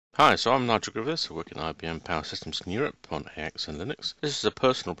Hi, so I'm nigelargriffiths. I work in IBM Power Systems in Europe on AIX and Linux. This is a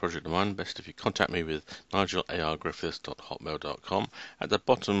personal project of mine. Best if you contact me with nigelargriffiths.hotmail.com. At the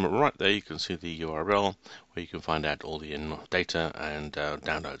bottom right there you can see the URL where you can find out all the data and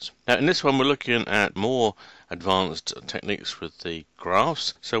downloads. Now in this one we're looking at more advanced techniques with the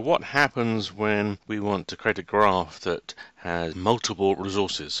graphs. So what happens when we want to create a graph that has multiple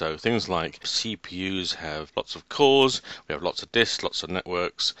resources? So things like CPUs have lots of cores, we have lots of disks, lots of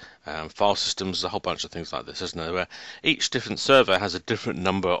networks, file systems, a whole bunch of things like this, isn't there? Where each different server has a different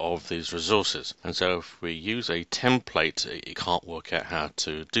number of these resources. And so if we use a template, you can't work out how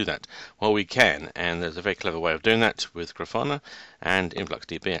to do that. Well, we can, and there's a very clever way of doing that with Grafana, and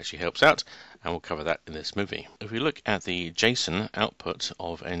InfluxDB actually helps out, and we'll cover that in this movie. If we look at the JSON output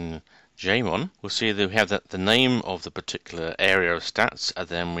of njmon, we'll see that we have the name of the particular area of stats, and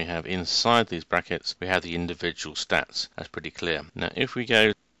then we have inside these brackets we have the individual stats. That's pretty clear. Now if we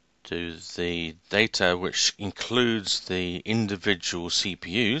go to the data which includes the individual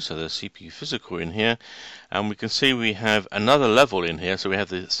CPU, so the CPU physical in here, and we can see we have another level in here. So we have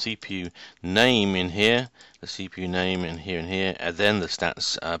the CPU name in here, the CPU name in here, and then the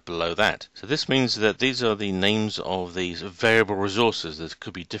stats below that. So this means that these are the names of these variable resources. There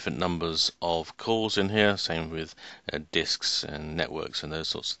could be different numbers of cores in here, same with disks and networks and those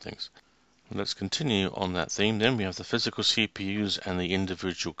sorts of things. Let's continue on that theme then. We have the physical CPUs and the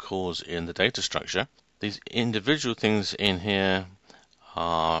individual cores in the data structure. These individual things in here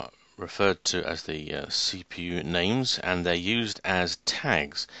are referred to as the CPU names, and they're used as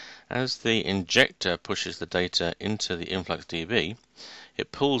tags. As the injector pushes the data into the InfluxDB,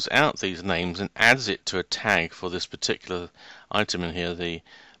 it pulls out these names and adds it to a tag for this particular item in here, the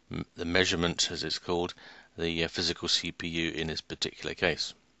measurement as it's called, the physical CPU in this particular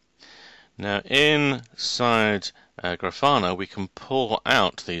case. Now inside Grafana we can pull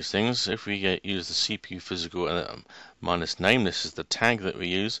out these things. If we use the CPU physical minus name, this is the tag that we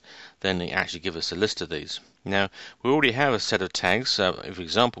use, then they actually give us a list of these. Now we already have a set of tags. For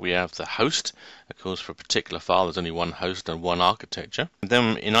example, we have the host. Of course, for a particular file there's only one host and one architecture. And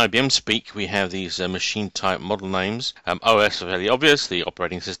then in IBM speak we have these machine type model names. OS are fairly obvious, the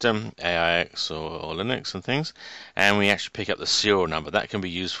operating system, AIX or Linux and things. And we actually pick up the serial number. That can be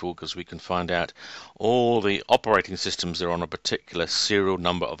useful because we can find out all the operating systems that are on a particular serial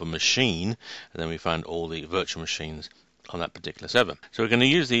number of a machine, and then we find all the virtual machines on that particular server. So we're going to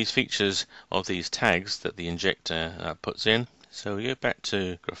use these features of these tags that the injector puts in. So we go back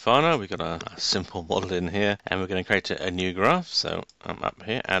to Grafana, we've got a simple model in here, and we're going to create a new graph. So I'm up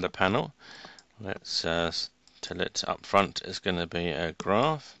here, add a panel. Let's tell it up front is going to be a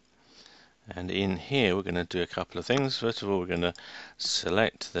graph. And in here we're going to do a couple of things. First of all, we're going to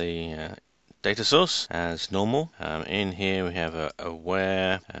select the data source as normal. In here we have a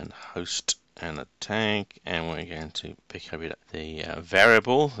where and host and a tag, and we're going to pick up the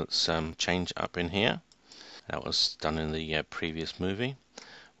variable that's changed up in here. That was done in the previous movie.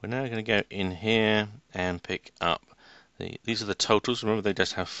 We're now going to go in here and pick up these are the totals. Remember, they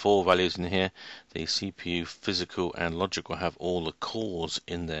just have 4 values in here. The CPU, physical and logic will have all the cores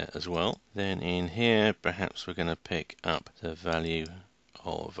in there as well. Then in here perhaps we're going to pick up the value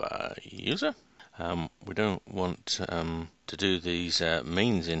of user. We don't want to do these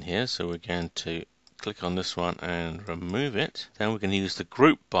means in here, so we're going to click on this one and remove it. Then we're going to use the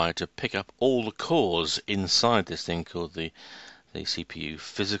GroupBy to pick up all the cores inside this thing called the CPU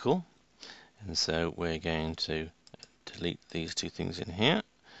physical. And so we're going to delete these 2 things in here,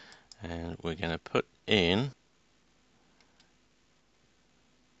 and we're going to put in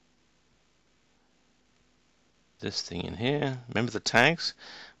this thing in here. Remember the tags?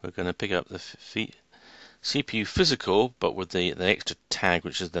 We're going to pick up the CPU physical, but with the extra tag,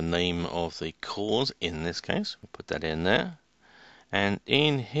 which is the name of the cores in this case. We'll put that in there. And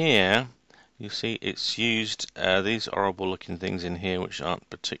in here, you see it's used these horrible looking things in here, which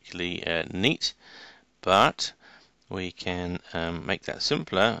aren't particularly neat, but we can make that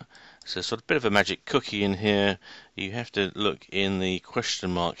simpler. It's a sort of bit of a magic cookie in here. You have to look in the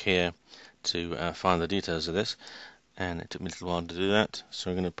question mark here to find the details of this, and it took me a little while to do that. So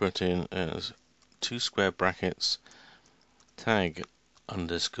I'm going to put in 2 square brackets tag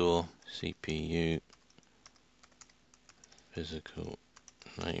underscore CPU physical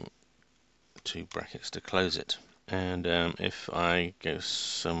name, 2 brackets to close it. And if I go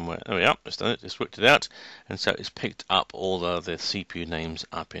somewhere, oh yeah, it's done it, it's worked it out, and so it's picked up all the CPU names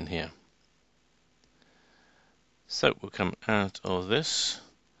up in here. So we'll come out of this,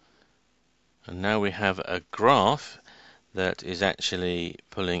 and now we have a graph that is actually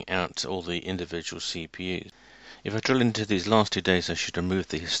pulling out all the individual CPUs. If I drill into these last 2 days, I should remove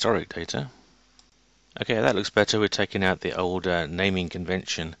the historic data. Okay, that looks better. We're taking out the old naming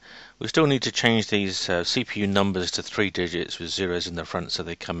convention. We still need to change these CPU numbers to 3 digits with zeros in the front so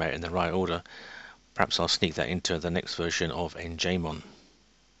they come out in the right order. Perhaps I'll sneak that into the next version of njmon.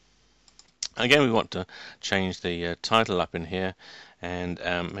 Again, we want to change the title up in here, and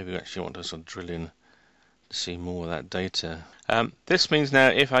maybe we actually want to sort of drill in to see more of that data. This means now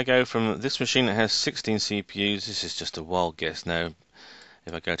if I go from this machine that has 16 CPUs, this is just a wild guess now.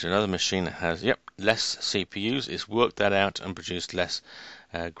 If I go to another machine that has, less CPUs, it's worked that out and produced less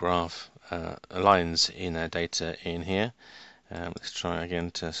graph lines in our data in here. Let's try again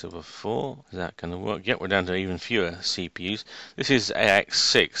to silver 4. Is that going to work? Yep, we're down to even fewer CPUs. This is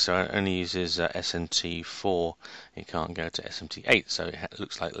AIX6, so it only uses SMT4. It can't go to SMT8, so it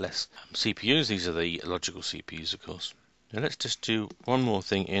looks like less CPUs. These are the logical CPUs, of course. Now let's just do one more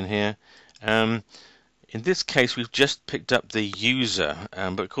thing in here. In this case, we've just picked up the user,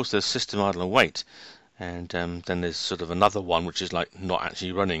 but of course there's system idle and wait, and then there's sort of another one which is like not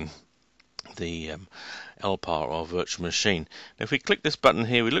actually running the LPAR or virtual machine. Now, if we click this button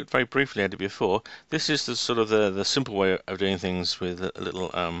here, we looked very briefly at it before. This is the sort of the simple way of doing things with little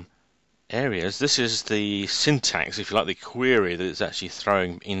areas. This is the syntax, if you like, the query that it's actually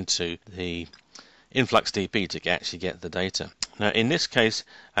throwing into the InfluxDB to actually get the data. Now in this case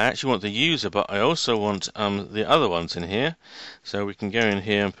I actually want the user, but I also want the other ones in here, so we can go in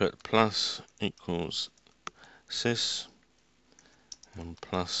here and put plus equals sys and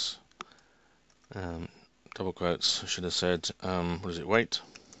plus double quotes, I should have said what is it, wait,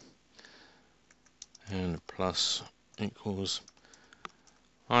 and plus equals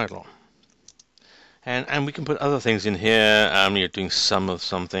idle. And we can put other things in here, you're doing some of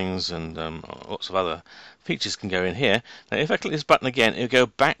some things, and lots of other features can go in here. Now if I click this button again, it'll go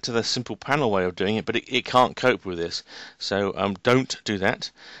back to the simple panel way of doing it, but it can't cope with this, so don't do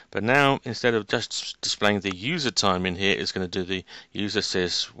that. But now, instead of just displaying the user time in here, it's going to do the user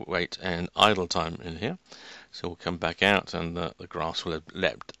sys, wait, and idle time in here. So we'll come back out, and the graphs will have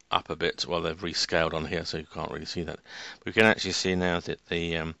leapt up a bit. Well, they've rescaled on here, so you can't really see that. But we can actually see now that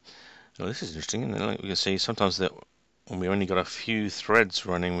the well, this is interesting, and like we can see sometimes that when we only got a few threads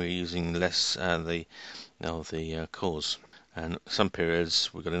running, we're using less the cores, and some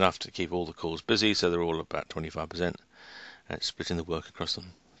periods we've got enough to keep all the cores busy, so they're all about 25%, and splitting the work across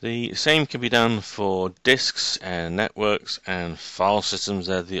them. The same can be done for disks and networks and file systems.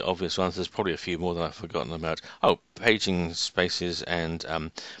 They're the obvious ones. There's probably a few more that I've forgotten about. Oh, paging spaces and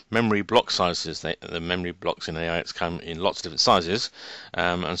memory block sizes. The memory blocks in AIX come in lots of different sizes,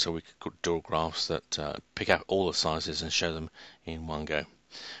 and so we could draw graphs that pick up all the sizes and show them in one go.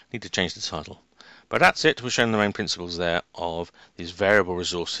 Need to change the title. But that's it. We've shown the main principles there of these variable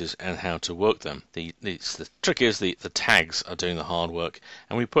resources and how to work them. The trick is the tags are doing the hard work,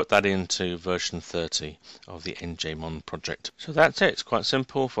 and we put that into version 30 of the njmon project. So that's it. It's quite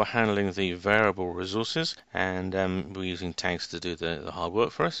simple for handling the variable resources, and we're using tags to do the hard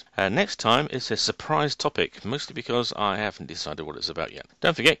work for us. Next time it's a surprise topic, mostly because I haven't decided what it's about yet.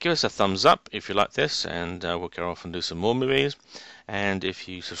 Don't forget, give us a thumbs up if you like this, and we'll go off and do some more movies. And if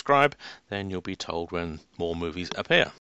you subscribe, then you'll be told when more movies appear.